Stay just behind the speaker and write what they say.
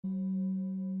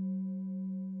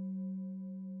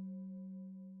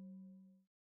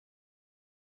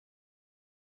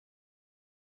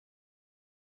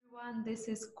everyone. This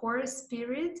is Core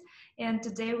Spirit, and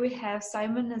today we have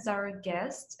Simon as our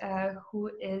guest,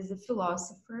 who is a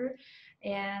philosopher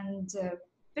and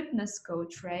fitness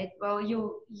coach, right? Well,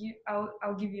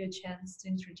 I'll give you a chance to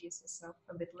introduce yourself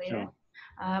a bit later.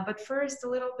 Sure. But first, a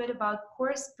little bit about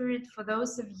Core Spirit. For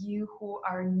those of you who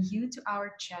are new to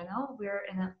our channel, we're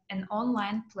an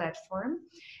online platform,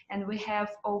 and we have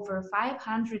over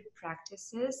 500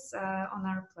 practices on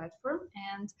our platform,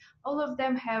 and all of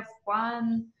them have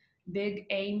one big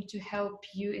aim to help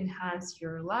you enhance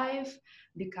your life,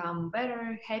 become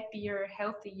better, happier,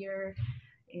 healthier,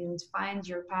 and find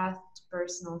your path to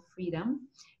personal freedom.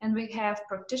 And we have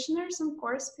practitioners on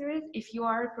Core Spirit. If you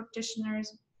are a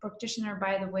practitioner,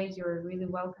 by the way, you're really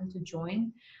welcome to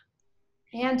join.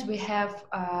 And we have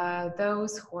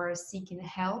those who are seeking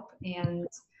help, and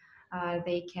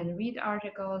they can read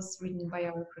articles written by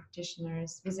our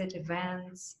practitioners, visit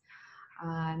events,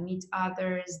 meet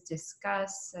others,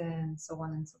 discuss, and so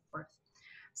on and so forth.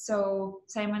 So,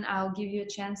 Simon, I'll give you a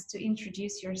chance to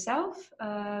introduce yourself,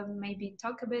 maybe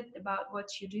talk a bit about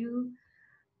what you do.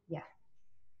 Yeah.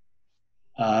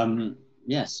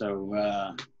 So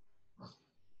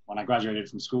when I graduated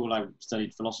from school, I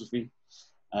studied philosophy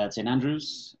at St.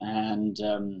 Andrews. And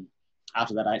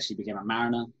after that, I actually became a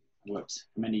mariner. I worked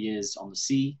for many years on the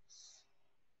sea.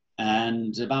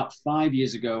 And about 5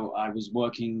 years ago, I was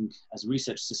working as a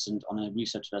research assistant on a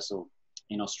research vessel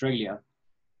in Australia.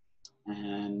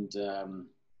 And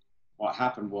what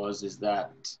happened is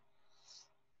that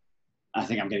I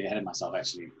think I'm getting ahead of myself,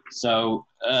 actually. So,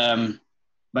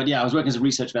 but yeah, I was working as a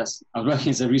research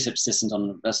assistant on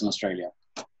a vessel in Australia.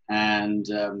 And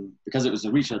because it was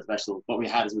a research vessel, what we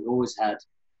had is we always had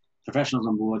professionals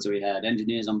on board. So we had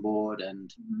engineers on board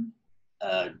and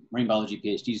marine biology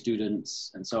PhD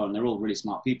students and so on. They're all really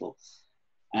smart people.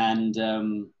 And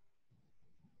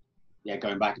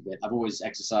going back a bit, I've always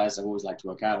exercised. I've always liked to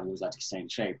work out. I've always liked to stay in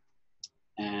shape.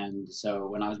 And so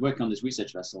when I was working on this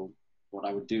research vessel, what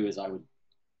I would do is I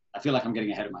feel like I'm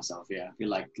getting ahead of myself here. I feel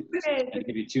like I'm going to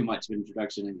give you too much of an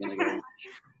introduction and going to go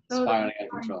spiraling out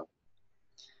of control.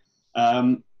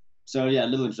 So yeah, a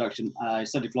little introduction. I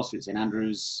studied philosophy at St.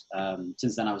 Andrews.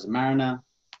 Since then I was a mariner,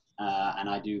 and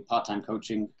I do part-time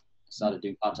coaching. I started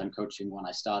doing part-time coaching when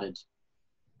I started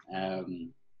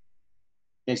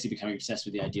basically becoming obsessed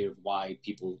with the idea of why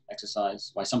people exercise,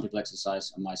 why some people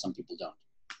exercise and why some people don't.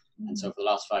 And so for the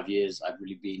last 5 years, I've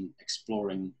really been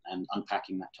exploring and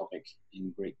unpacking that topic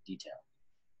in great detail.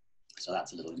 So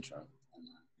that's a little intro.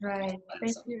 Right.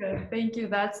 Thank you.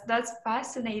 That's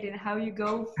fascinating how you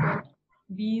go from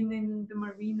being in the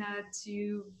marina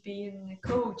to being a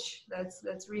coach.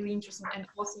 That's really interesting, and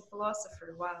also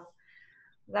philosopher. Wow.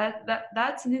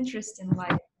 That's an interesting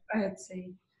life, I would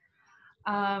say.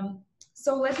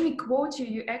 So let me quote you.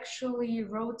 You actually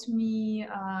wrote me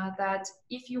that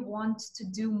if you want to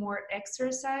do more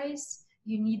exercise,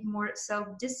 you need more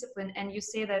self-discipline, and you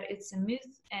say that it's a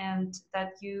myth and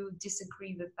that you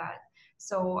disagree with that.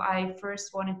 So I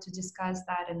first wanted to discuss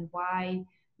that and why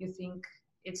you think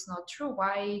it's not true,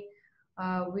 why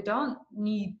we don't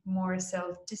need more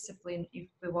self-discipline if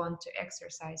we want to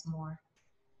exercise more.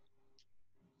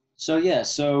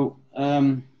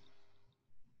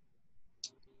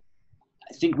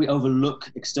 I think we overlook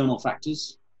external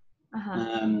factors.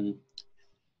 I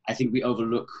think we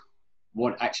overlook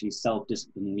what actually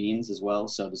self-discipline means as well.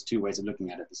 So there's two ways of looking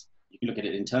at it. You can look at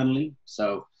it internally.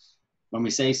 So when we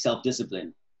say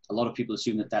self-discipline, a lot of people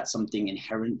assume that that's something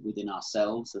inherent within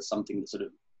ourselves, as something that sort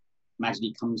of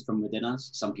magically comes from within us.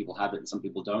 Some people have it and some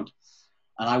people don't.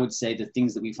 And I would say the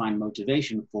things that we find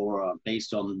motivation for are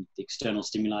based on the external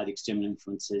stimuli, the external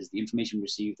influences, the information we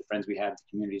receive, the friends we have, the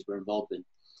communities we're involved in.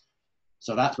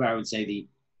 So that's where I would say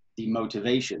the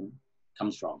motivation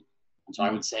comes from. And so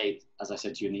I would say, as I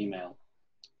said to you in the email,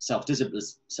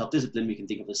 self-discipline we can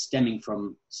think of as stemming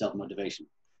from self-motivation.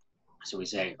 So we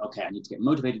say, okay, I need to get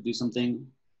motivated to do something.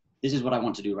 This is what I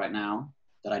want to do right now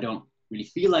that I don't really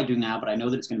feel like doing now, but I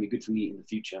know that it's going to be good for me in the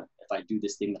future if I do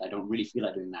this thing that I don't really feel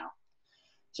like doing now.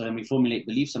 So then we formulate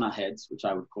beliefs in our heads, which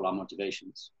I would call our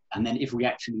motivations. And then if we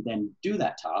actually then do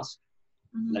that task,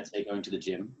 let's say going to the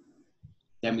gym,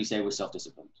 then we say we're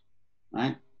self-disciplined,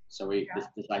 right? So we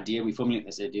formulate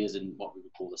these ideas in what we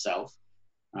would call the self,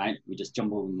 right? We just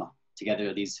jumble them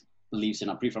together, these beliefs in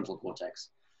our prefrontal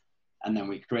cortex. And then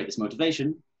we create this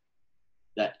motivation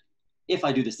that if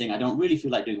I do this thing I don't really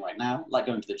feel like doing right now, like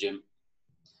going to the gym,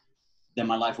 then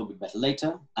my life will be better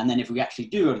later. And then if we actually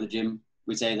do go to the gym,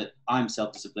 we say that I'm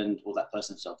self-disciplined or that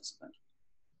person is self-disciplined.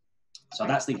 So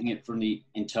that's thinking it from the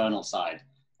internal side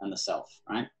and the self,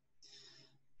 right?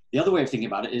 The other way of thinking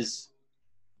about it is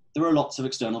there are lots of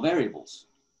external variables,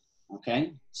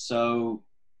 Okay, so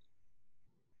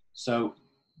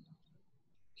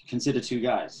consider two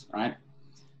guys, right?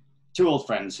 Two old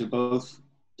friends who both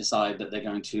decide that they're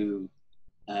going to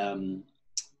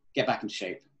get back into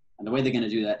shape. And the way they're going to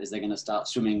do that is they're going to start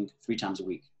swimming 3 times a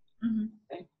week. Mm-hmm.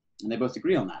 Okay? And they both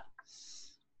agree on that.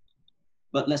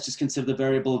 But let's just consider the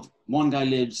variable of one guy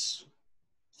lives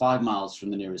 5 miles from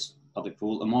the nearest public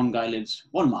pool and one guy lives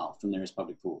 1 mile from the nearest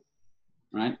public pool,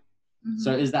 right? Mm-hmm.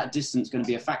 So is that distance going to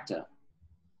be a factor?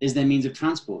 Is there means of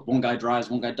transport? One guy drives,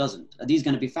 one guy doesn't. Are these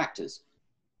going to be factors?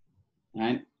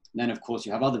 Right? Then, of course,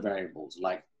 you have other variables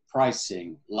like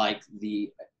pricing, like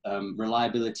the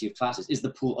reliability of classes. Is the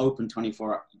pool open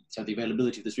 24 hours? So the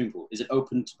availability of the swimming pool, is it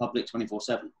open to public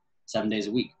 24/7, 7 days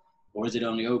a week? Or is it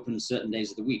only open certain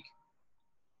days of the week?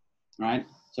 Right?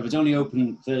 So if it's only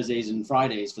open Thursdays and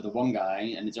Fridays for the one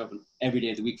guy and it's open every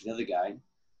day of the week for the other guy,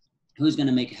 who's going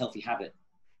to make a healthy habit?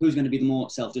 Who's going to be the more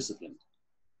self-disciplined?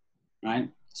 Right?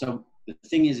 So the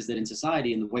thing is that in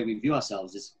society and the way we view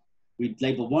ourselves is we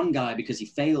label one guy because he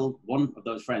failed, one of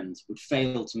those friends would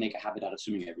fail to make a habit out of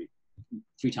swimming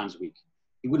 3 times a week.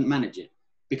 He wouldn't manage it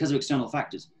because of external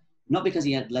factors, not because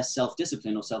he had less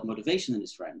self-discipline or self-motivation than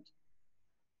his friend,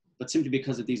 but simply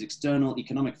because of these external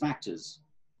economic factors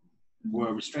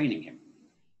were restraining him,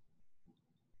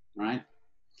 right?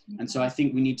 And so I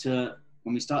think we need to,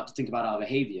 when we start to think about our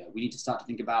behavior, we need to start to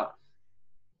think about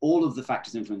all of the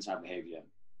factors influencing our behavior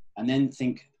and then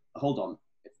think, hold on,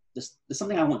 there's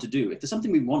something I want to do. If there's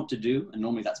something we want to do, and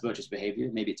normally that's virtuous behavior,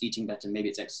 maybe it's eating better, maybe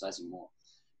it's exercising more,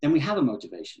 then we have a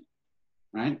motivation,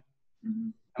 right? Mm-hmm.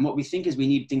 And what we think is we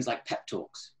need things like pep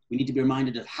talks. We need to be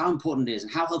reminded of how important it is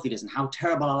and how healthy it is and how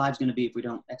terrible our life's going to be if we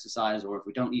don't exercise or if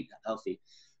we don't eat healthy.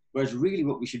 Whereas really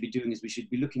what we should be doing is we should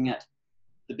be looking at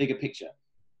the bigger picture.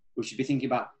 We should be thinking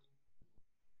about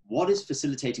what is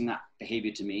facilitating that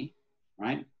behavior to me,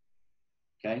 right?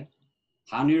 Okay.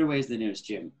 How near away is the nearest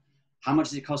gym? How much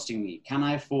is it costing me? Can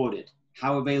I afford it?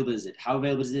 How available is it? How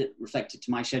available is it reflected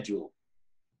to my schedule?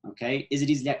 Okay. Is it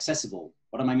easily accessible?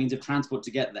 What are my means of transport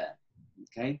to get there?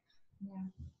 Okay. Yeah.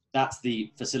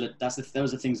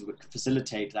 Those are things that would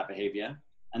facilitate that behavior.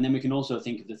 And then we can also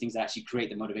think of the things that actually create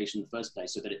the motivation in the first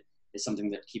place so that it is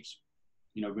something that keeps,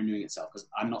 renewing itself. Because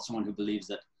I'm not someone who believes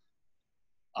that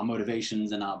our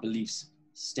motivations and our beliefs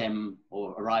stem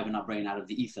or arrive in our brain out of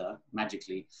the ether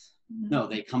magically. Mm-hmm. No,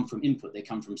 they come from input, they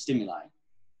come from stimuli.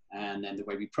 And then the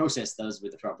way we process those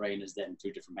with our brain is then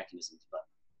through different mechanisms. But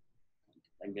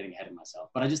I'm getting ahead of myself.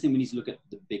 But I just think we need to look at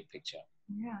the big picture.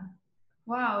 Yeah.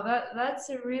 Wow, that's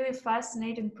a really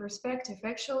fascinating perspective.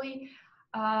 Actually,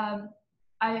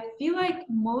 I feel like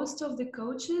most of the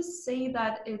coaches say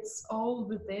that it's all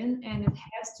within and it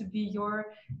has to be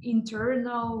your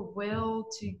internal will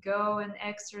to go and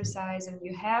exercise and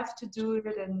you have to do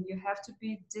it and you have to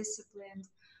be disciplined.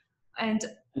 And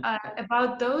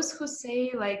about those who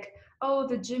say like, oh,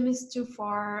 the gym is too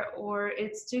far or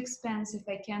it's too expensive,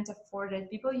 I can't afford it.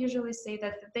 People usually say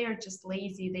that they are just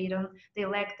lazy. They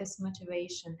lack this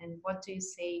motivation. And what do you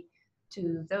say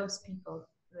to those people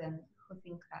then who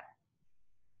think that?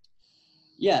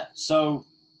 Yeah. So,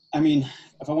 I mean,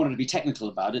 if I wanted to be technical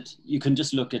about it, you can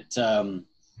just look at survey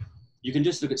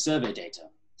data.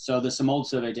 So there's some old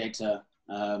survey data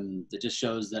that just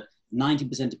shows that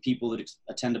 90% of people that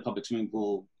attend a public swimming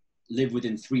pool live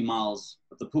within 3 miles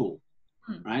of the pool,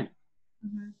 right?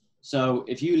 Mm-hmm. So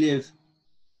if you live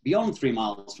beyond 3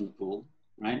 miles from the pool,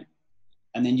 right,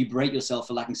 and then you berate yourself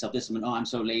for lacking self-discipline, oh, I'm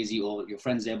so lazy, or your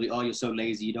friends there, oh, you're so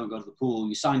lazy, you don't go to the pool,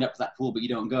 you signed up for that pool, but you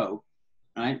don't go,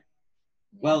 right?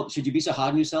 Yeah. Well, should you be so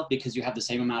hard on yourself because you have the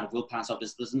same amount of willpower,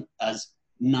 self-discipline as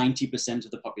 90%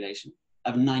 of the population,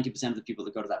 of 90% of the people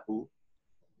that go to that pool?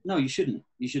 No, you shouldn't.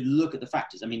 You should look at the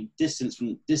factors. I mean, distance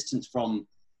from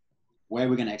where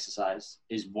we're going to exercise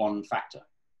is one factor,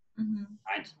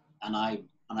 right? And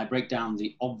I break down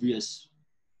the obvious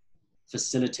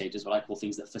facilitators, what I call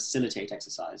things that facilitate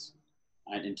exercise,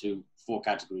 right, into 4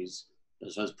 categories.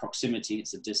 There's proximity,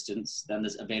 it's the distance. Then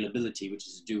there's availability, which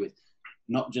is to do with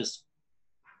not just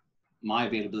my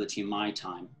availability in my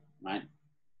time, right?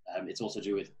 It's also to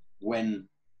do with when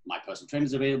my personal trainer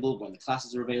is available, when the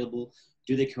classes are available.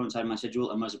 Do they coincide with my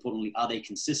schedule? And most importantly, are they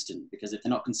consistent? Because if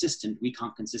they're not consistent, we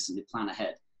can't consistently plan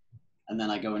ahead. And then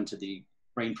I go into the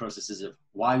brain processes of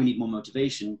why we need more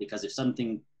motivation, because if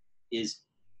something is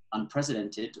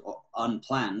unprecedented or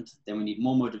unplanned, then we need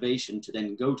more motivation to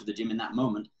then go to the gym in that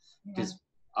moment, because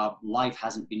our life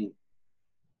hasn't been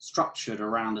structured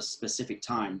around a specific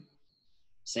time.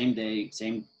 Same day,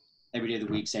 every day of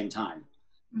the week, same time,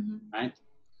 right?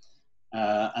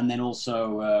 And then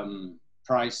also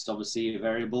price, obviously a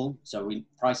variable. So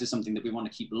price is something that we want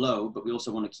to keep low, but we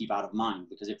also want to keep out of mind,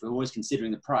 because if we're always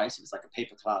considering the price, if it's like a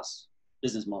pay-per-class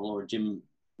business model or a gym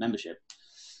membership,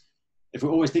 if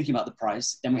we're always thinking about the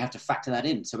price, then we have to factor that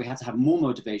in. So we have to have more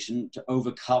motivation to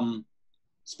overcome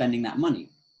spending that money.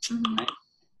 Mm-hmm. Right?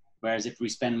 Whereas if we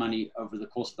spend money over the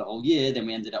course of the whole year, then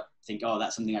we ended up thinking, oh,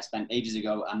 that's something I spent ages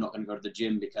ago. I'm not going to go to the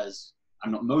gym because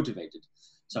I'm not motivated.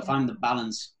 So I find the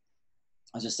balance.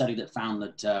 There's a study that found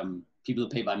that people who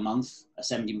pay by month are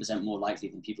 17% more likely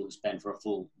than people who spend for a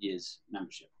full year's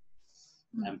membership.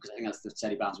 Because I think that's the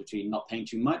steady balance between not paying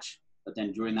too much, but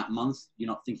then during that month, you're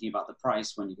not thinking about the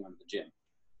price when you go to the gym.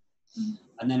 Mm-hmm.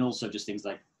 And then also just things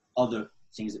like other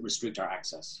things that restrict our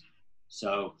access.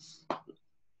 So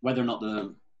whether or not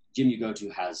the gym you go to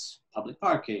has public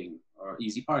parking or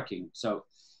easy parking. So,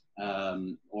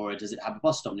 or does it have a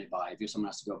bus stop nearby if you're someone who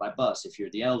has to go by bus, if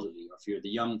you're the elderly, or if you're the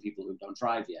young people who don't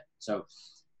drive yet. So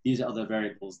these are other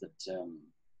variables that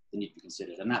need to be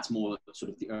considered. And that's more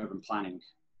sort of the urban planning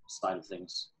side of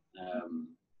things.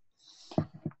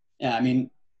 Yeah, I mean,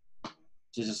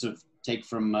 to just sort of take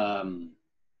from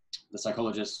the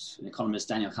psychologist and economist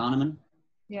Daniel Kahneman,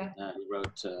 who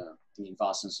wrote Thinking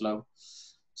Fast and Slow.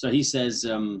 So he says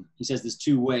there's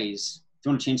two ways. If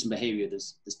you want to change some behavior,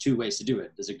 there's two ways to do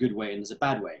it. There's a good way and there's a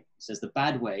bad way. He says the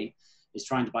bad way is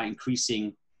trying to by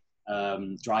increasing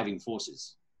driving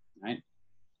forces, right?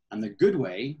 And the good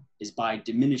way is by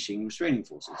diminishing restraining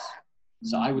forces.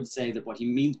 So I would say that what he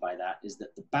means by that is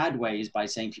that the bad way is by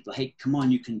saying people, hey, come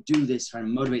on, you can do this, trying to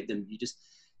motivate them. You just,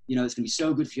 it's going to be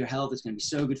so good for your health. It's going to be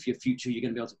so good for your future. You're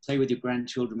going to be able to play with your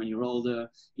grandchildren when you're older.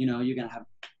 You're going to have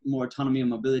more autonomy and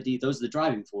mobility. Those are the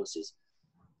driving forces.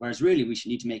 Whereas really we should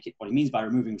need to make it, what he means by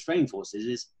removing restraining forces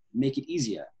is make it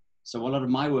easier. So a lot of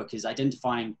my work is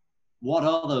identifying what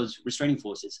are those restraining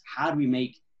forces? How do we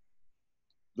make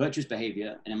virtuous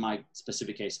behavior, and in my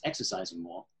specific case, exercising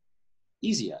more,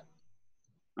 easier,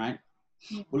 right?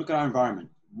 We'll look at our environment.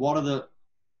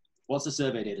 What's the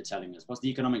survey data telling us? What's the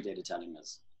economic data telling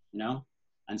us?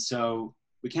 And so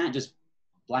we can't just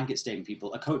blanket statement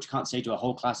people. A coach can't say to a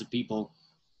whole class of people,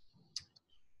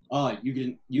 oh,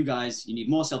 you guys, you need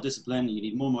more self-discipline, you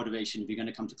need more motivation if you're going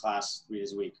to come to class 3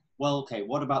 days a week. Well, okay,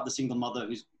 what about the single mother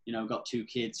who's, got 2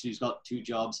 kids, who's got 2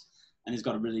 jobs, and has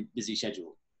got a really busy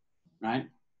schedule, right?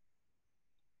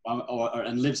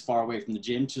 And lives far away from the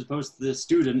gym, to opposed to the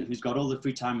student who's got all the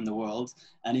free time in the world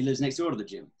and he lives next door to the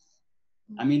gym.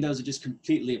 I mean, those are just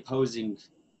completely opposing,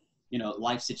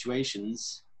 life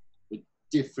situations with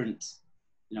different,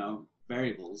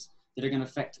 variables that are going to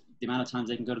affect the amount of times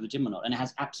they can go to the gym or not. And it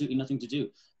has absolutely nothing to do.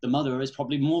 The mother is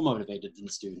probably more motivated than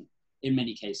the student in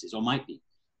many cases, or might be.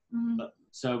 But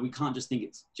so we can't just think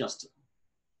it's just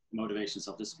motivation,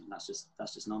 self-discipline. That's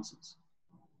just nonsense.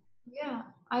 Yeah,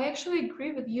 I actually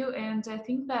agree with you. And I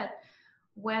think that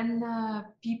when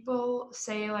people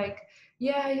say like,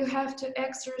 yeah, you have to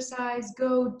exercise,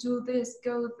 go do this,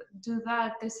 go do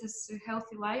that, this is a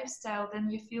healthy lifestyle, then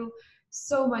you feel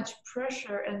so much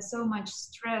pressure and so much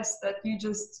stress that you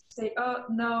just say, oh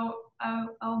no,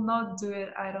 I'll not do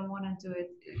it, I don't want to do it.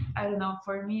 I don't know,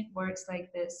 for me it works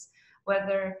like this.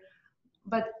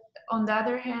 But on the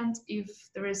other hand, if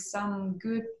there is some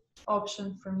good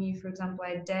option for me, for example,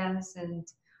 I dance and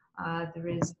there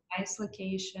is a nice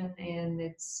location and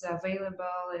it's available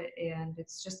and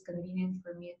it's just convenient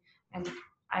for me, and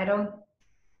I don't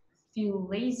feel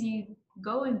lazy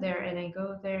going there, and I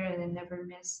go there and I never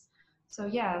miss. So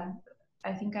yeah,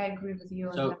 I think I agree with you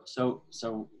on that.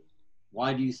 So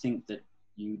why do you think that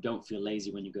you don't feel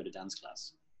lazy when you go to dance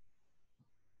class?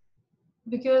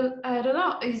 Because I don't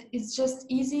know, it's just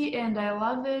easy and I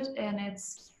love it, and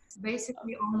it's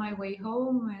basically on my way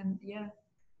home, and yeah.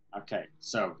 Okay,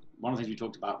 so one of the things we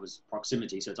talked about was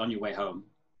proximity. So it's on your way home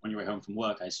from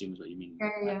work, I assume is what you mean. Yeah,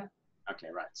 right? yeah. Okay,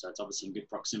 right. So it's obviously in good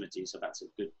proximity. So that's a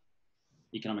good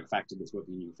economic factor that's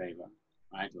working in your favor,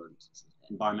 right? Or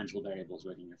environmental variables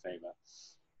working in your favor.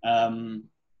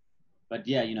 But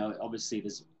yeah, obviously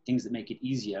there's things that make it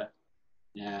easier.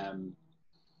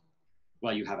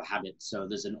 Well, you have a habit. So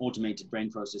there's an automated brain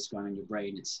process going on in your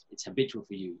brain. It's habitual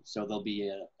for you. So there'll be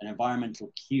an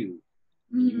environmental cue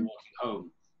when you're walking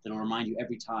home that'll remind you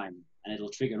every time, and it'll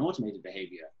trigger an automated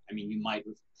behavior. I mean,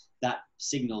 that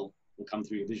signal will come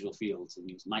through your visual fields, and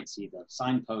you might see the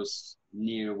signposts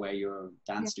near where your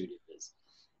dance studio is.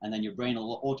 And then your brain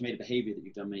will automate a behavior that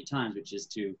you've done many times, which is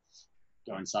to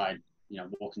go inside,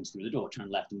 walking through the door,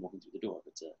 turn left and walking through the door,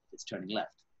 but it's turning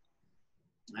left.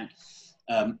 Right?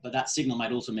 But that signal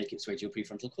might also make its way to your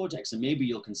prefrontal cortex, and maybe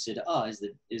you'll consider,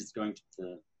 is going to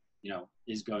the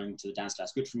is going to the dance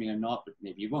class good for me or not? But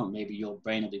maybe you won't. Maybe your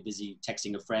brain will be busy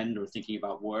texting a friend or thinking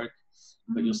about work,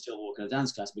 but you'll still walk in a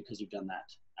dance class because you've done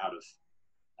that out of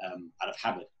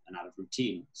habit and out of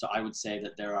routine. So I would say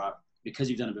that because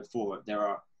you've done it before,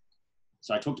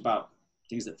 so I talked about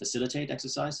things that facilitate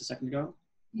exercise a second ago.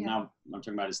 Yeah. Now what I'm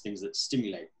talking about is things that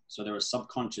stimulate. So there are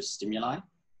subconscious stimuli,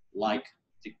 like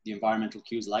the environmental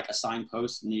cues, like a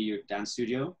signpost near your dance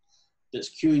studio that's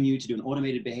cueing you to do an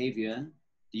automated behavior that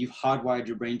you've hardwired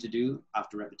your brain to do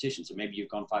after repetition. So maybe you've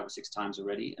gone 5 or 6 times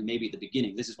already, and maybe at the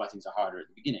beginning, this is why things are harder at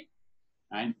the beginning,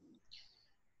 right?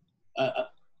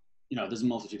 There's a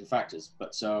multitude of factors,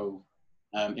 but so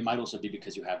it might also be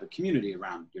because you have a community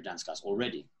around your dance class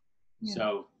already. Yeah.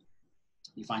 So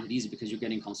you find it easy because you're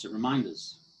getting constant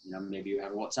reminders. Maybe you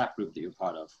have a WhatsApp group that you're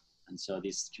part of, and so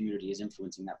this community is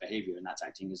influencing that behavior, and that's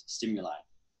acting as stimuli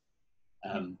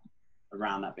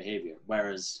around that behavior.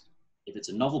 Whereas if it's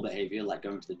a novel behavior, like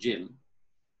going to the gym,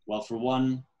 well, for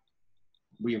one,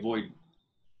 we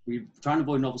try and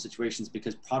avoid novel situations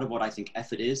because part of what I think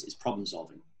effort is problem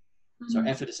solving. So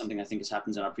effort is something I think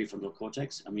happens in our prefrontal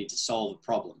cortex, and we need to solve a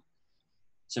problem.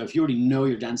 So if you already know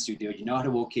your dance studio, you know how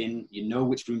to walk in, you know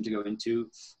which room to go into,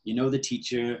 you know the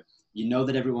teacher, you know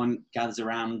that everyone gathers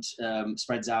around,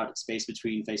 spreads out space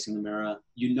between facing the mirror,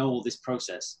 you know all this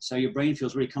process. So your brain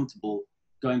feels really comfortable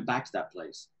going back to that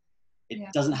place. It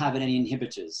doesn't have any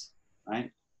inhibitors,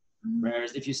 right?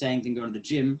 Whereas if you're saying then go to the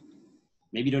gym,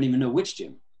 maybe you don't even know which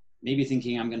gym. Maybe you're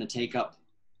thinking I'm going to take up,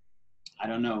 I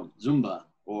don't know, Zumba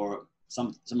or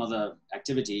some other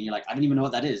activity, and you're like, I don't even know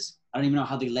what that is. I don't even know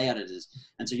how the layout it is.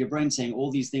 And so your brain's saying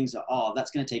all these things are,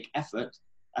 that's going to take effort.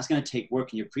 That's going to take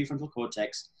work in your prefrontal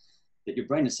cortex, that your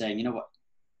brain is saying, you know what,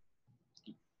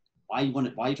 why are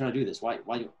you trying to do this? Why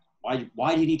do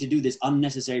you need to do this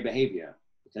unnecessary behavior?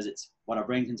 Because it's what our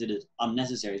brain considers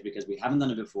unnecessary is because we haven't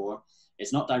done it before.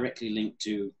 It's not directly linked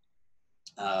to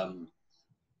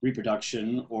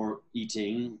reproduction or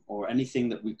eating or anything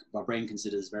that our brain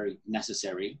considers very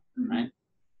necessary, right?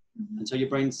 And so your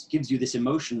brain gives you this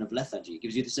emotion of lethargy,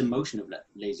 gives you this emotion of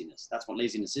laziness. That's what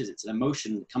laziness is. It's an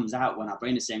emotion that comes out when our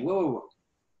brain is saying, whoa,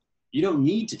 you don't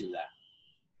need to do that.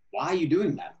 Why are you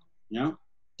doing that?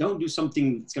 Don't do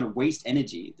something that's going to waste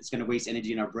energy,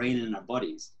 in our brain and in our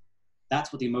bodies.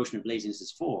 That's what the emotion of laziness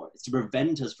is for. It's to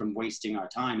prevent us from wasting our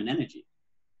time and energy,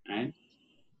 right?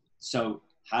 So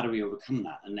how do we overcome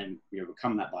that? And then we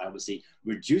overcome that by obviously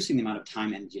reducing the amount of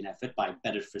time, energy, and effort by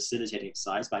better facilitating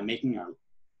exercise, by making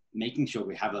sure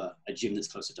we have a gym that's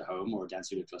closer to home or a dance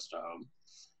studio closer to home,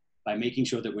 by making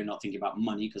sure that we're not thinking about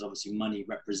money, because obviously money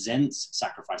represents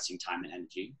sacrificing time and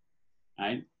energy,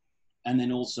 right? And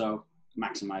then also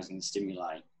maximizing the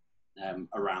stimuli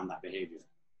around that behavior.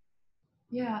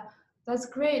 Yeah, that's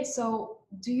great. So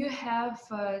do you have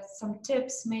some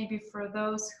tips maybe for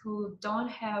those who don't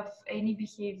have any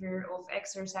behavior of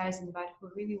exercising but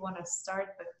who really want to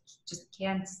start but just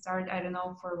can't start, I don't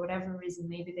know, for whatever reason?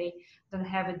 Maybe they don't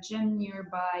have a gym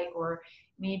nearby, or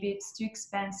maybe it's too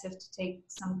expensive to take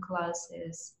some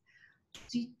classes.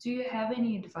 Do you have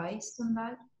any advice on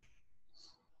that?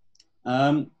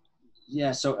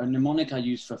 Yeah, so a mnemonic I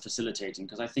use for facilitating,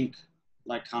 because I think,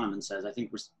 like Kahneman says, I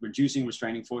think reducing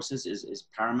restraining forces is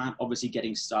paramount. Obviously,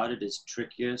 getting started is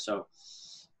trickier. So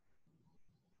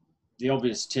the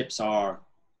obvious tips are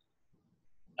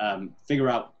figure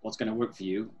out what's going to work for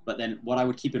you. But then what I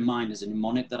would keep in mind is a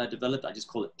mnemonic that I developed. I just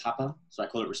call it PAPA. So I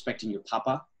call it respecting your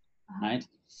PAPA, right?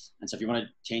 And so if you want to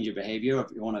change your behavior, or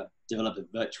if you want to develop a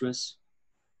virtuous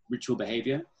ritual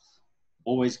behavior,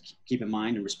 always keep in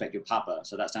mind and respect your PAPA.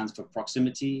 So that stands for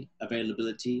proximity,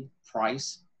 availability,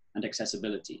 price, and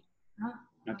accessibility.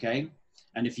 Okay?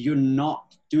 And if you're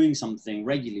not doing something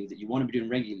regularly that you want to be doing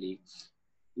regularly,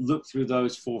 look through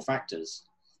those 4 factors,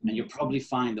 and you'll probably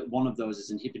find that one of those is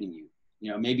inhibiting you.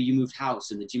 Maybe you moved house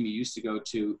and the gym you used to go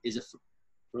to is a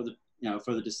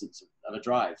further distance of a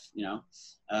drive.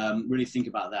 Really think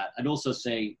about that. I'd also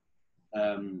say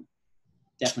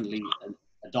definitely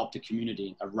adopt a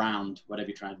community around whatever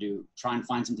you're trying to do. Try and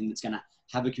find something that's going to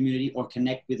have a community or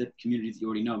connect with a community that you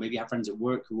already know. Maybe you have friends at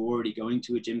work who are already going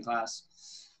to a gym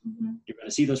class. You're going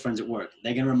to see those friends at work.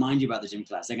 They're going to remind you about the gym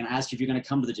class. They're going to ask you if you're going to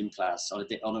come to the gym class on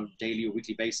a daily or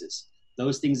weekly basis.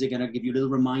 Those things are going to give you little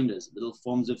reminders, little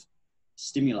forms of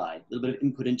stimuli, a little bit of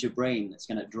input into your brain that's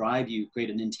going to drive you, create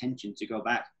an intention to go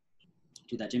back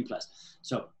to that gym class.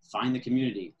 So find the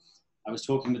community. I was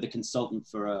talking with a consultant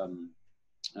for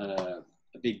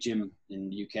a big gym in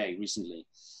the UK recently,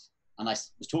 and I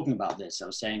was talking about this. I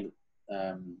was saying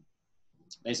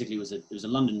basically it was a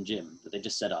London gym that they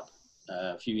just set up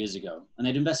a few years ago, and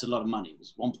they'd invested a lot of money. It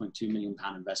was £1.2 million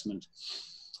investment.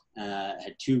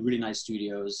 had 2 really nice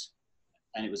studios,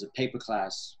 and it was a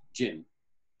pay-per-class gym.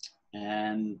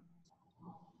 And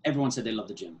everyone said they loved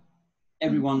the gym.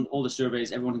 Everyone, all the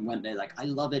surveys, everyone who went there, like, I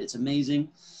love it, it's amazing.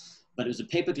 But it was a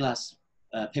pay-per-class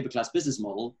business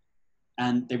model,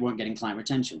 and they weren't getting client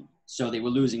retention. So they were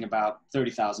losing about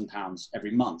 £30,000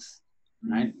 every month,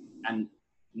 right? And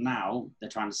now they're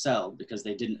trying to sell because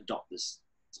they didn't adopt this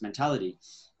mentality.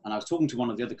 And I was talking to one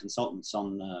of the other consultants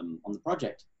on the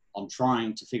project on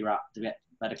trying to figure out to get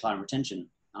better client retention.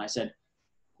 And I said,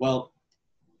 well,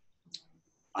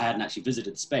 I hadn't actually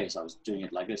visited the space. I was doing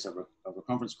it like this over a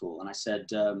conference call. And I said,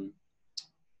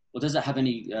 well, does it have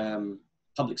any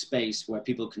public space where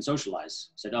people can socialize?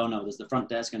 I said, oh no, there's the front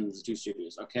desk and there's 2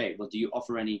 studios. Okay, well, do you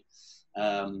offer any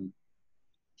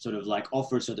sort of like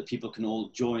offers so that people can all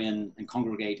join and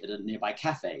congregate at a nearby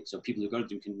cafe? So people who go to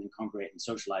them can congregate and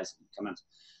socialize and come out.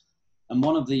 And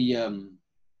one of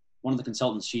the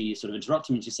consultants, she sort of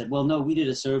interrupted me and she said, well, no, we did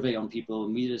a survey on people,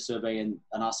 and we did a survey and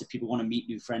asked if people want to meet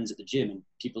new friends at the gym, and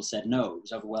people said no. It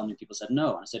was overwhelming. People said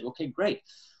no. And I said, okay, great.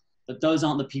 But those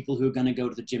aren't the people who are going to go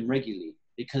to the gym regularly,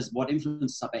 because what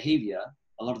influences our behavior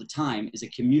a lot of the time is a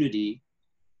community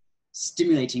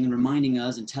stimulating and reminding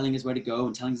us and telling us where to go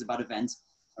and telling us about events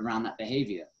around that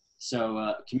behavior.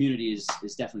 So community is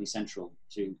definitely central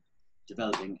to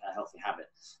developing a healthy habit.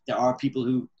 There are people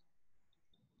who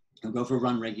go for a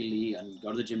run regularly and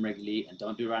go to the gym regularly and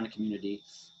don't do around a community,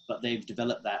 but they've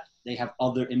developed that. They have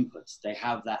other inputs. They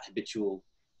have that habitual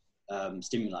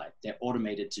stimuli. They're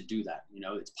automated to do that. You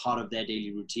know, it's part of their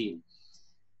daily routine.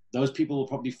 Those people will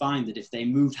probably find that if they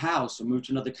moved house or moved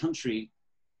to another country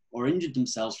or injured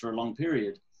themselves for a long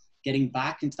period, getting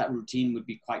back into that routine would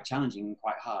be quite challenging and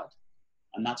quite hard.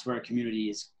 And that's where a community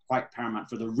is quite paramount.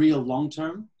 For the real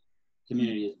long-term,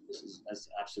 community is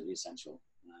absolutely essential.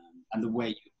 And the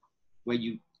way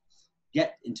you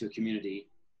get into a community,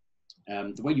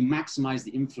 the way you maximize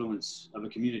the influence of a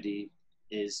community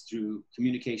is through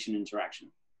communication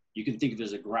interaction. You can think of it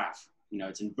as a graph. You know,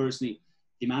 it's inversely,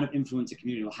 the amount of influence a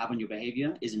community will have on your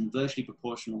behavior is inversely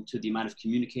proportional to the amount of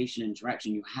communication and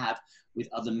interaction you have with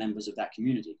other members of that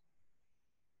community.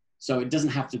 So it doesn't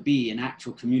have to be an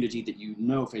actual community that you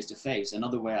know face to face.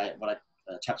 Another way, a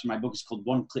chapter in my book is called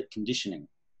one-click conditioning.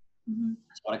 Mm-hmm.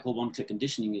 So what I call one-click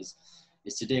conditioning is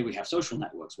today we have social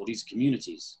networks. Well, these are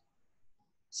communities.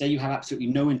 Say you have absolutely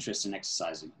no interest in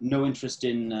exercising, no interest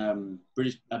in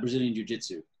Brazilian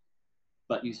Jiu-Jitsu,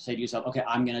 but you say to yourself, okay,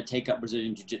 I'm going to take up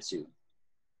Brazilian Jiu-Jitsu.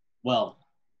 Well,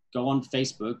 go on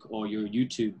Facebook or your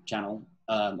YouTube channel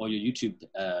or your YouTube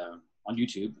on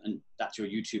YouTube, and that's your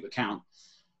YouTube account,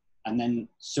 and then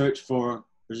search for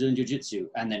Brazilian Jiu-Jitsu,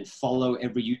 and then follow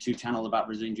every YouTube channel about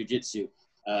Brazilian Jiu-Jitsu.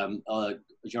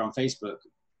 If you're on Facebook,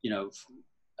 you know,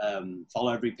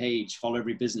 follow every page, follow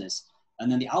every business. And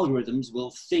then the algorithms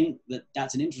will think that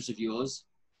that's an interest of yours,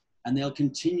 and they'll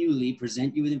continually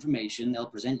present you with information. They'll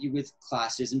present you with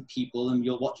classes and people, and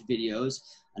you'll watch videos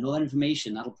and all that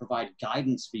information that'll provide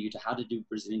guidance for you to how to do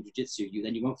Brazilian Jiu-Jitsu.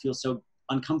 Then you won't feel so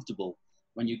uncomfortable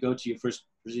when you go to your first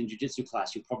Brazilian Jiu-Jitsu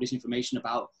class. You'll probably see information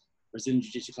about Brazilian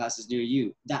Jiu-Jitsu classes near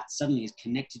you. That suddenly has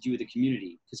connected you with the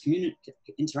community, because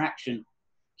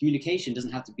communication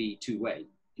doesn't have to be two-way.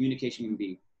 Communication can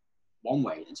be one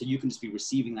way, and so you can just be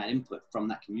receiving that input from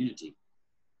that community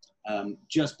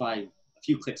just by a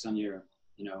few clicks on your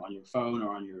phone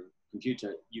or on your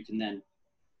computer. You can then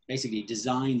basically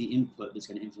design the input that's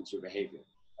going to influence your behavior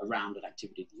around an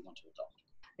activity that you want to adopt.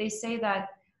 They say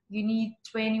that you need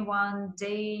 21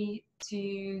 days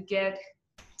to get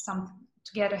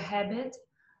a habit.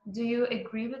 Do you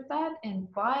agree with that? And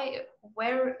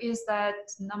where is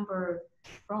that number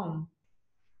from?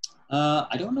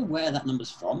 I don't know where that number's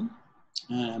from.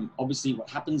 Obviously, what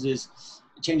happens is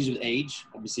it changes with age.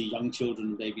 Obviously, young children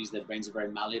and babies, their brains are very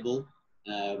malleable,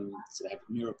 so they have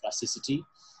neuroplasticity.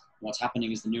 What's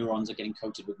happening is the neurons are getting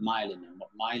coated with myelin, and what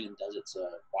myelin does, it's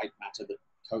a white matter that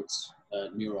coats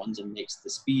neurons and makes the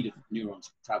speed of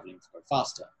neurons traveling go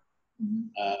faster.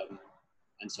 Mm-hmm.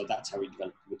 And so that's how we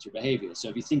develop with your behavior. So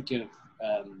if you think of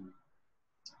a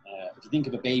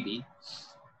baby,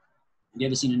 have you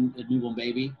ever seen a newborn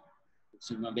baby?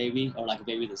 Newborn baby, or like a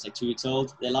baby that's like 2 weeks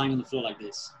old? They're lying on the floor like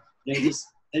this. They're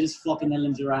just flopping their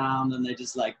limbs around, and they're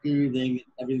just like breathing.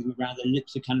 Everything's moving around. Their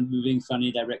lips are kind of moving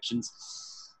funny directions,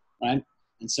 right?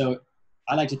 And so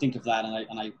I like to think of that, and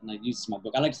I use this in my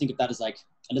book. I like to think of that as like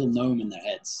a little gnome in their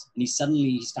heads, and he's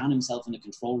found himself in a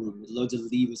control room with loads of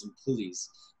levers and pulleys,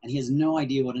 and he has no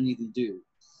idea what any of them do.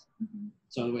 Mm-hmm.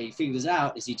 So the way he figures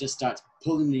out is he just starts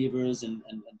pulling levers and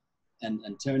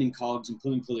turning cogs and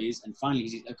pulling pulleys, and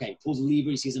finally pulls a lever,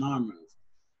 he sees an arm move,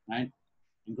 right?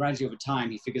 And gradually over time,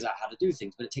 he figures out how to do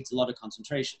things, but it takes a lot of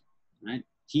concentration, right?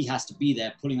 He has to be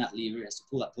there pulling that lever, he has to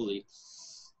pull that pulley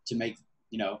to make,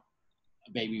 you know,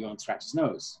 a baby go and scratch his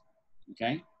nose,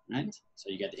 okay, right? So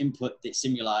you get the input, the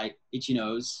stimuli, itchy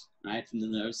nose, right, from the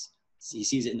nose. So he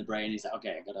sees it in the brain, he's like,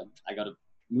 okay, I gotta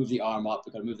move the arm up,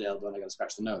 I gotta move the elbow, and I gotta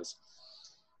scratch the nose.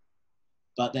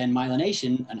 But then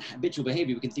myelination and habitual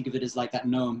behavior, we can think of it as like that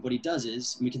gnome. What he does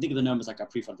is, we can think of the gnome as like our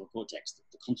prefrontal cortex,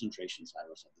 the concentration side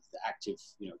of it, the active,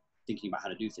 you know, thinking about how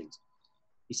to do things.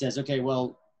 He says, okay,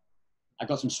 well, I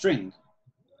got some string.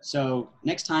 So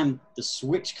next time the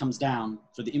switch comes down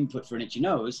for the input for an itchy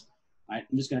nose, right,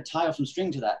 I'm just going to tie off some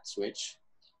string to that switch,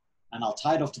 and I'll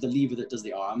tie it off to the lever that does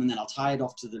the arm, and then I'll tie it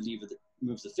off to the lever that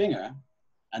moves the finger.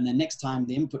 And then next time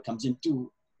the input comes in,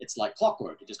 it's like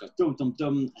clockwork. It just goes dum, dum,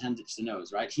 dum, hand it to the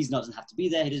nose, right? He doesn't have to be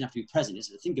there. He doesn't have to be present. He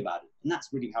doesn't have to think about it. And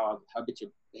that's really how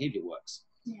habitual behavior works,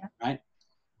 yeah. Right?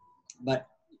 But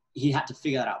he had to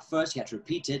figure that out first. He had to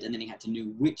repeat it, and then he had to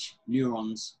know which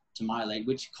neurons to myelate,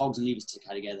 which cogs and levers to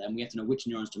tie together. And we have to know which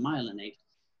neurons to myelinate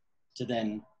to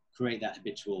then create that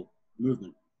habitual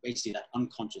movement, basically that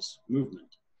unconscious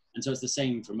movement. And so it's the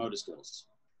same for motor skills.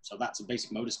 So that's a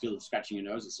basic motor skill of scratching your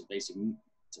nose. It's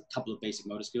a couple of basic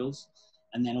motor skills.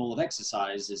 And then all of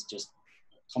exercise is just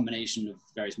a combination of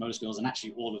various motor skills, and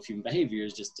actually all of human behavior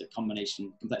is just a complex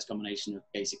combination of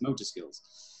basic motor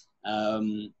skills.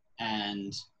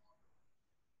 And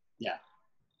yeah,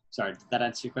 sorry, did that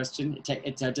answer your question?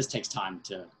 It just takes time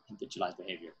to habitualize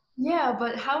behavior. Yeah,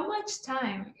 but how much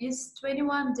time? Is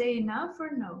 21 days enough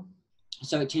or no?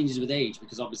 So it changes with age,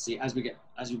 because obviously as we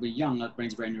were young, our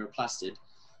brains are very neuroplastic.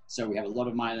 So we have a lot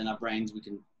of myelin in our brains. We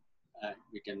can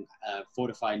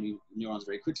fortify new neurons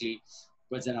very quickly,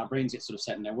 but then our brains get sort of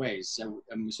set in their ways. So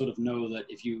we sort of know that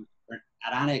if you are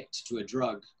an addict to a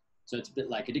drug, so it's a bit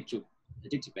like addictive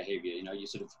behavior. You know, you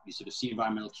sort of see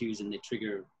environmental cues and they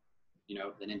trigger, you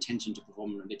know, an intention to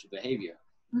perform an addictive behavior.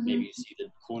 Mm-hmm. Maybe you see the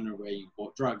corner where you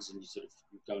bought drugs and you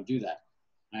go and do that,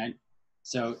 right?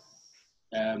 So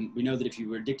we know that if you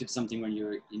were addicted to something when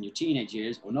you're in your teenage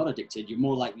years, or not addicted, you're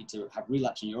more likely to have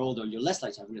relapse when you're older, and you're less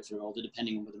likely to have relapse when you're older,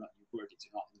 depending on whether or not you were addicted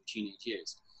or not in your teenage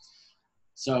years.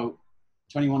 So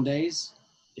 21 days,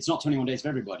 it's not 21 days for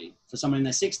everybody. For someone in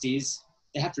their 60s,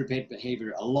 they have to repeat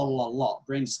behavior a lot.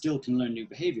 Brains still can learn new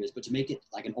behaviors, but to make it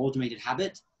like an automated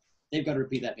habit, they've got to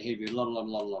repeat that behavior a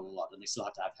lot, and they still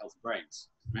have to have healthy brains,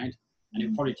 right? And it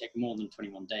would probably take more than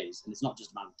 21 days. And it's not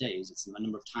just the amount of days, it's the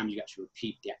number of times you actually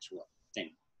repeat the actual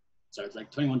thing. So it's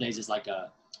like 21 days is like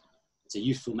it's a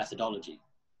useful methodology,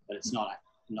 but it's not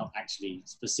actually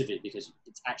specific, because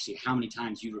it's actually how many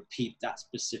times you repeat that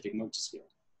specific motor skill,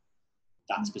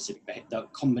 the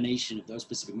combination of those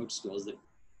specific motor skills that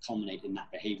culminate in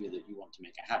that behavior that you want to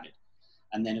make a habit.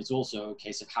 And then it's also a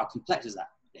case of how complex is that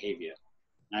behavior,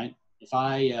 right? If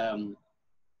I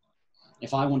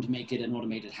want to make it an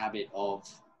automated habit of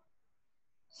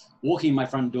walking in my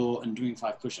front door and doing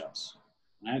 5 push-ups,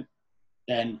 right?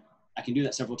 Then I can do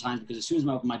that several times, because as soon as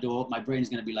I open my door, my brain is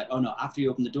going to be like, oh no, after you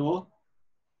open the door,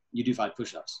 you do 5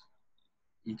 push-ups.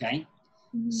 Okay?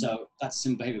 Mm-hmm. So that's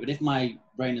simple behavior. But if my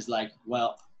brain is like,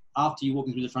 well, after you walk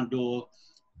through the front door,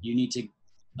 you need to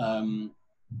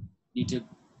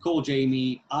call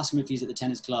Jamie, ask him if he's at the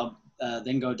tennis club,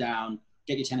 then go down,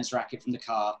 get your tennis racket from the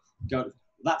car, go.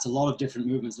 That's a lot of different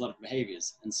movements, a lot of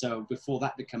behaviors. And so before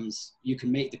that becomes, you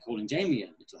can make the calling Jamie a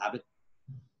little habit.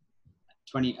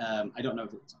 20, I don't know,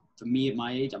 for me at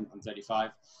my age, I'm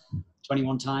 35,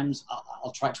 21 times,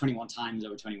 I'll try 21 times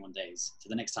over 21 days. So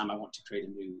the next time I want to create a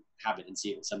new habit and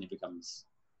see if it suddenly becomes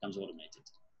automated.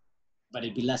 But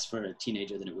it'd be less for a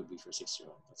teenager than it would be for a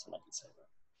 6-year-old. That's what I can say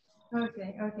about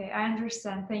it. Okay, I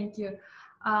understand. Thank you.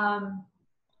 I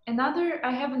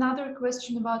have another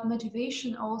question about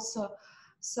motivation also.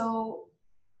 So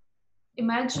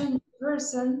imagine a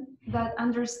person that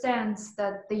understands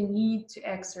that they need to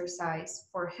exercise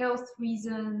for health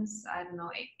reasons, I don't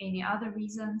know, any other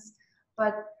reasons,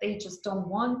 but they just don't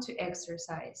want to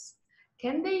exercise.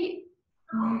 Can they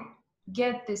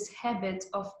get this habit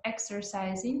of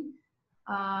exercising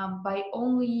by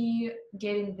only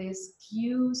getting these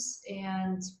cues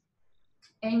and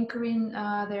anchoring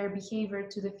their behavior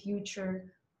to the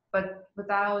future, but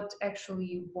without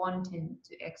actually wanting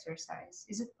to exercise?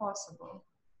 Is it possible?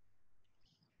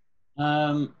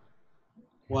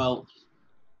 Well,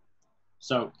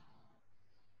 so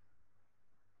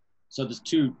there's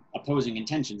 2 opposing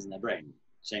intentions in their brain,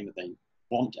 saying that they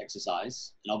want to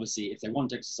exercise. And obviously, if they want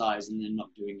to exercise and they're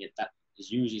not doing it, that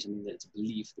is usually something that's a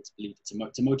belief, it's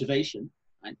a motivation,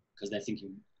 right? Because they're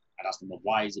thinking, I'd ask them, well,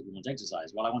 why is it you want to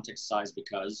exercise? Well, I want to exercise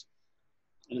because,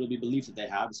 and it'll be a belief that they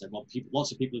have. So, well,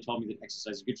 lots of people have told me that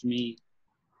exercise is good for me.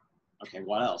 Okay,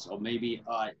 what else? Or maybe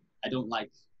I don't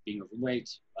like being overweight.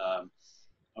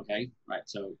 Okay, right.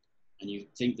 So, and you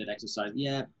think that exercise,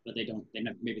 yeah, but maybe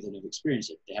they never experienced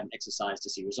it. They haven't exercised to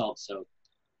see results. So,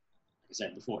 like I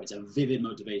said before, it's a vivid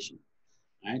motivation,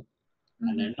 right?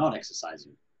 And they're not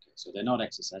exercising. Okay, so they're not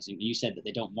exercising. You said that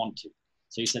they don't want to.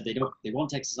 So you said they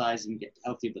want to exercise and get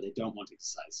healthy, but they don't want to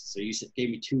exercise. So you gave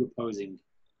me two opposing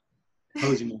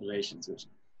motivations,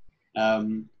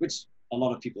 which a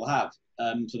lot of people have.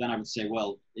 So then I would say,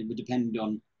 well, it would depend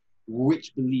on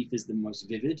which belief is the most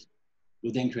vivid,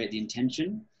 will then create the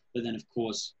intention. But then, of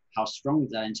course, how strong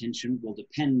that intention will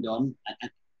depend on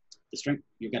the strength.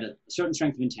 You'll get a certain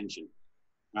strength of intention,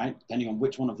 right? Depending on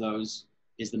which one of those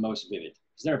is the most vivid,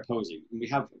 because they're opposing, and we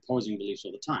have opposing beliefs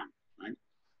all the time, right?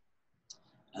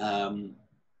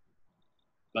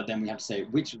 But then we have to say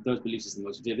which of those beliefs is the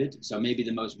most vivid. So maybe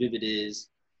the most vivid is,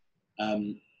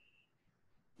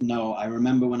 no, I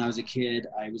remember when I was a kid,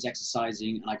 I was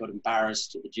exercising and I got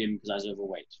embarrassed at the gym because I was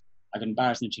overweight. I got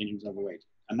embarrassed in the changing room because I was overweight.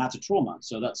 And that's a trauma.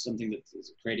 So that's something that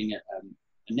is creating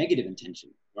a negative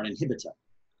intention or an inhibitor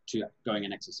to going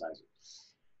and exercising.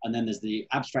 And then there's the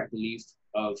abstract belief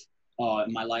of, oh,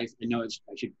 in my life, I know I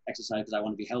should exercise because I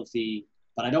want to be healthy,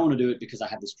 but I don't want to do it because I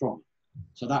have this trauma.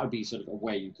 So that would be sort of a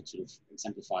way you could sort of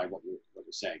exemplify what you're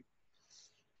saying.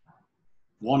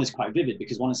 One is quite vivid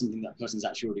because one is something that person's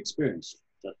actually already experienced,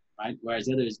 right? Whereas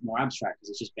the other is more abstract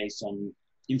because it's just based on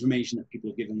information that people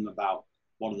have given them about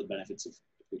what are the benefits of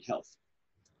good health.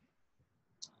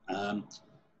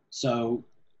 So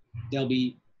there'll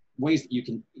be ways that you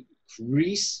can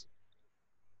increase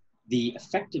the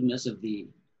effectiveness of the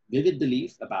vivid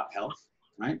belief about health,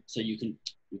 right? So you can,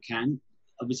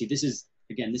 obviously this is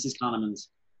Kahneman's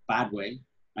bad way,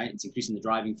 right? It's increasing the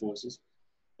driving forces,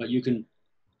 but you can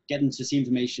get them to see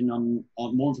information on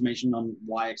more information on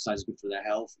why exercise is good for their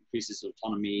health, increases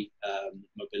autonomy,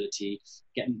 mobility,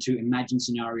 get them to imagine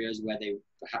scenarios where they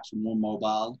perhaps were more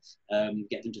mobile,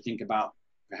 get them to think about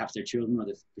perhaps their children or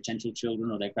their potential children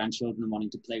or their grandchildren wanting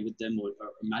to play with them, or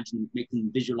make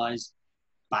them visualize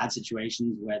bad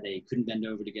situations where they couldn't bend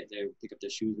over to pick up their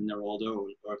shoes when they're older, or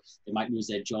they might lose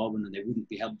their job and they wouldn't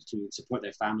be able to support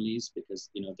their families because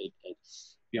they'd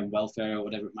be on welfare or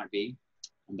whatever it might be,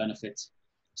 and benefits.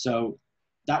 So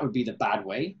that would be the bad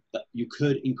way, but you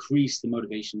could increase the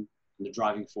motivation and the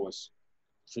driving force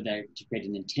to create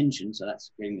an intention. So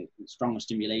that's creating the stronger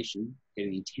stimulation,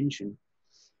 getting the intention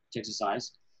to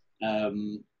exercise.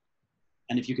 And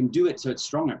if you can do it so it's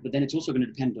stronger, but then it's also going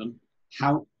to depend on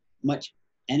how much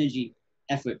energy,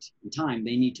 effort, and time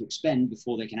they need to expend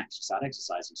before they can actually start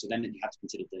exercising. So then you have to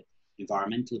consider the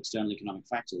environmental, external, economic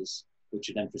factors, which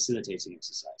are then facilitating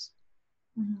exercise.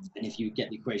 Mm-hmm. And if you get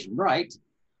the equation right,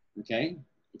 okay,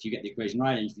 if you get the equation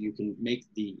right and if you can make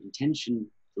the intention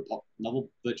for novel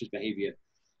virtuous behavior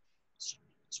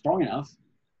strong enough,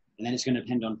 and then it's going to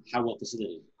depend on how well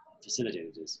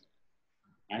facilitated it is,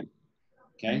 right?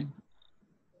 Okay.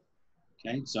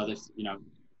 Okay. So if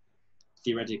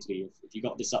theoretically, if you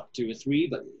got this up to a 3,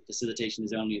 but facilitation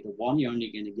is only at the 1, you're only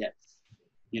going to get,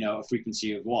 a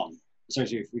frequency of 1.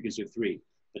 Sorry, a frequency of 3.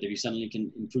 But if you suddenly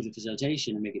can improve the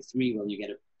facilitation and make it 3, well, you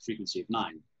get a frequency of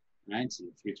 9, right? So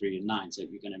 3, 3, and 9. So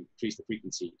you're going to increase the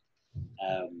frequency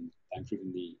by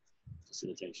improving the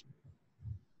facilitation.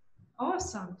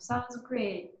 Awesome. Sounds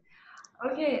great.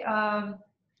 Okay.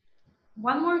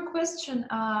 One more question.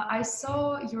 I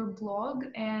saw your blog,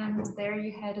 and there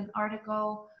you had an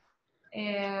article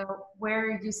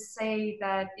where you say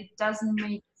that it doesn't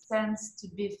make sense to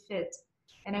be fit.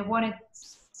 And I wanted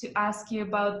to ask you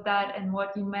about that and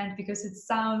what you meant, because it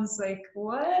sounds like,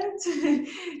 what?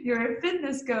 You're a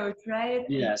fitness coach, right?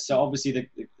 Yeah, so obviously the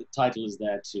title is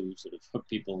there to sort of hook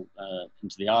people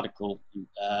into the article.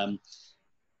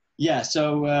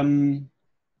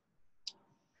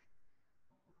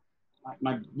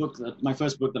 My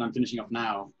first book that I'm finishing off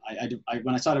now,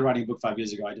 when I started writing a book 5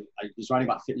 years ago, I was writing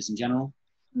about fitness in general.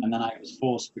 And then I was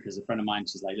forced, because a friend of mine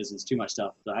was like, listen, it's too much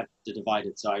stuff, so I had to divide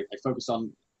it. So I focused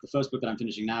on the first book that I'm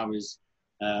finishing now is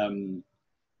how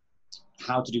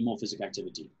to do more physical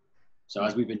activity. So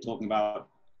as we've been talking about,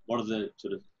 what are the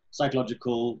sort of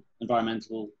psychological,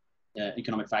 environmental,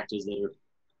 economic factors that are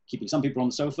keeping some people on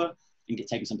the sofa and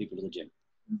taking some people to the gym.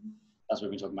 Mm-hmm. That's what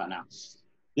we've been talking about now.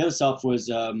 The other stuff was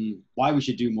why we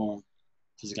should do more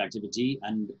physical activity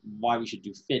and why we should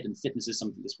do fit. And fitness is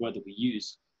something, this word that we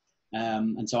use.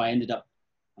 And so I'm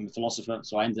a philosopher,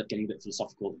 so I ended up getting a bit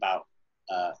philosophical about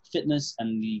fitness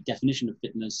and the definition of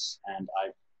fitness. And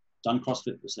I've done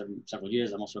CrossFit for several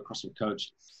years. I'm also a CrossFit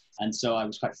coach. And so I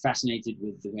was quite fascinated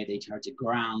with the way they tried to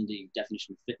ground the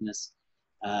definition of fitness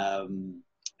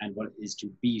and what it is to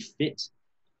be fit.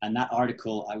 And that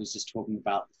article, I was just talking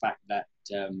about the fact that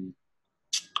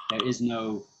there is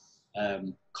no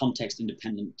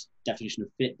context-independent definition of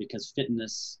fit, because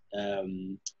fitness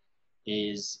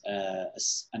is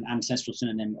an ancestral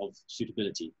synonym of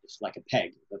suitability. It's like a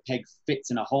peg. If a peg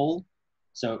fits in a hole,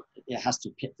 so it has to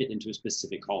fit into a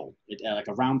specific hole. Like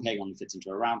a round peg only fits into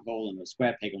a round hole, and a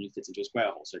square peg only fits into a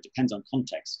square hole. So it depends on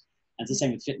context. And it's the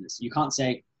same with fitness. You can't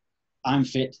say, I'm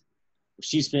fit, or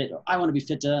she's fit, or I want to be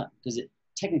fitter, because it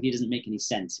technically doesn't make any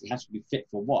sense. You have to be fit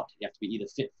for what? You have to be either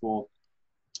fit for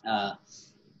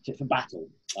battle,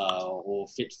 or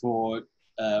fit for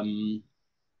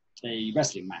a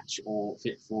wrestling match, or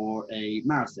fit for a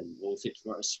marathon, or fit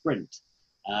for a sprint.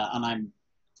 And I'm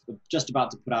just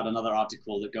about to put out another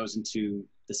article that goes into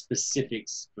the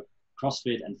specifics for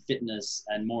CrossFit and fitness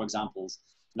and more examples.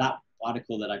 That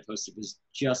article that I posted was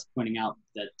just pointing out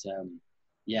that,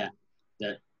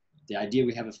 that the idea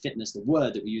we have of fitness, the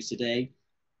word that we use today,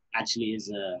 actually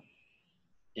is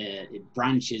it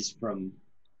branches from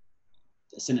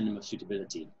a synonym of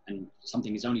suitability, and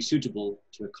something is only suitable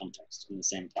to a context, and the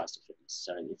same applies to fitness.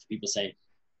 So if people say,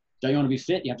 don't you want to be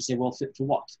fit? You have to say, well, fit for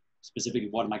what? Specifically,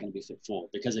 what am I going to be fit for?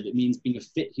 Because if it means being a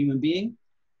fit human being,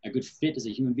 a good fit as a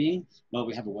human being, well,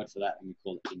 we have a word for that, and we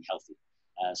call it being healthy.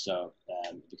 So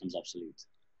it becomes obsolete.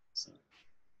 So,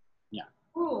 yeah.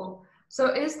 Cool. So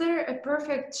is there a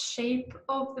perfect shape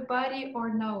of the body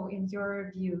or no, in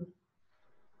your view?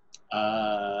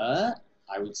 I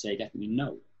would say definitely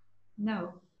no.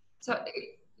 No. So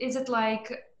is it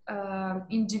like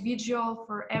individual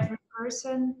for every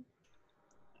person?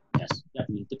 Yes,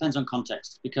 definitely. Depends on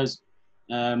context, because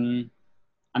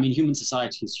I mean, human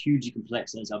society is hugely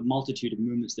complex. There's a multitude of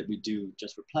movements that we do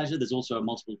just for pleasure. There's also a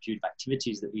multitude of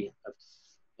activities that we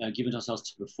have given ourselves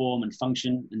to perform and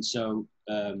function. And so,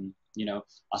 you know,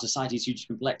 our society is hugely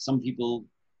complex. Some people,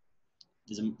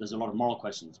 there's a lot of moral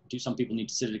questions. Do some people need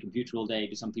to sit at a computer all day?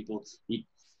 Do some people need,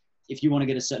 if you want to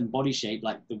get a certain body shape,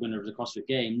 like the winner of the CrossFit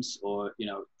Games, or, you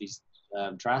know, these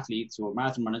triathletes or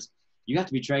marathon runners, you have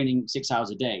to be training 6 hours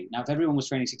a day. Now, if everyone was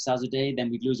training 6 hours a day, then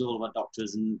we'd lose all of our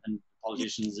doctors and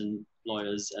politicians and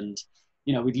lawyers, and,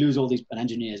 you know, we'd lose all these, and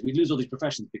engineers. We'd lose all these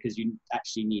professions, because you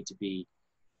actually need to be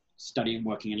studying,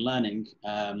 working, and learning,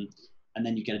 and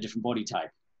then you get a different body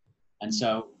type. And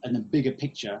so, in the bigger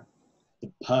picture,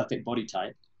 the perfect body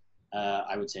type,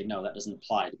 I would say no, that doesn't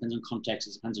apply. It depends on context.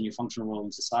 It depends on your functional role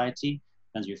in society. It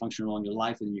depends on your functional role in your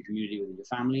life, within your community, within your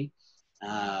family.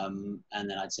 And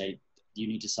then I'd say you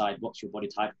need to decide what's your body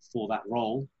type for that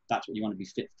role. That's what you want to be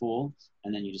fit for.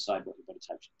 And then you decide what your body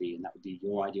type should be. And that would be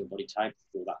your ideal body type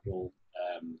for that role.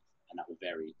 And that will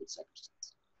vary with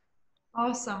circumstances.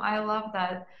 Awesome. I love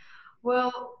that.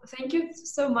 Well, thank you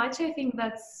so much. I think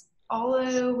that's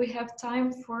all we have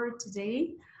time for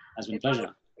today. It's been a pleasure.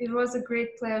 It was a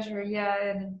great pleasure. Yeah,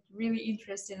 and really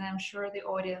interesting. I'm sure the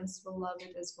audience will love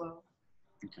it as well.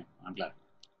 Okay, I'm glad.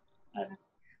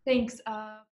 Thanks.